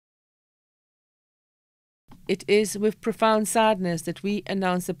It is with profound sadness that we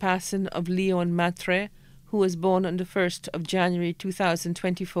announce the passing of Leone Mathurin, who was born on the 1st of January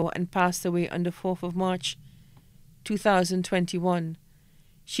 2024 and passed away on the 4th of March 2021.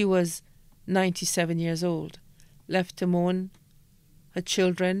 She was 97 years old. Left to mourn her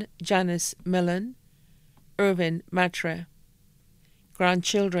children Janice Millen, Irvin Mathurin,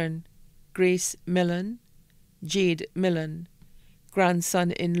 grandchildren Grace Millen, Jade Millen,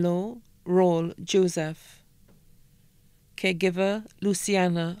 grandson-in-law Roll Joseph, caregiver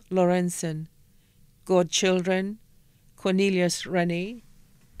Luciana Lorenzen, godchildren Cornelius Rene,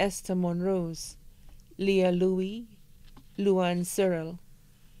 Esther Monrose, Leah Louis, Luan Cyril,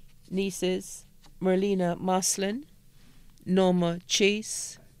 nieces Merlina Maslin, Norma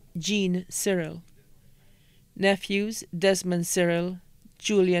Chase, Jean Cyril, nephews Desmond Cyril,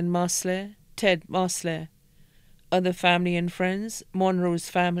 Julian Mosler, Ted Mosler, other family and friends, Monroe's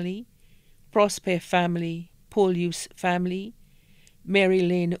family, Prosper family, Polius family, Mary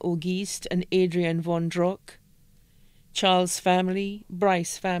Lane Auguste and Adrian Von Drock, Charles family,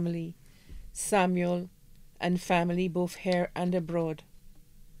 Bryce family, Samuel and family both here and abroad,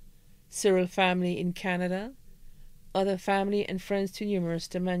 Cyril family in Canada, other family and friends too numerous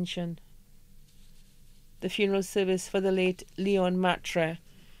to mention. The funeral service for the late Leone Mathurin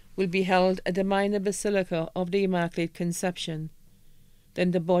will be held at the Minor Basilica of the Immaculate Conception.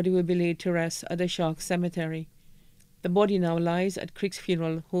 Then the body will be laid to rest at the Shark Cemetery. The body now lies at Crick's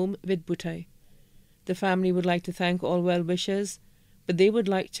Funeral Home, Vidbutay. The family would like to thank all well-wishers, but they would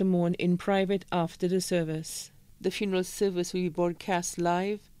like to mourn in private after the service. The funeral service will be broadcast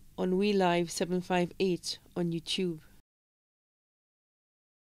live on We Live 758 on YouTube.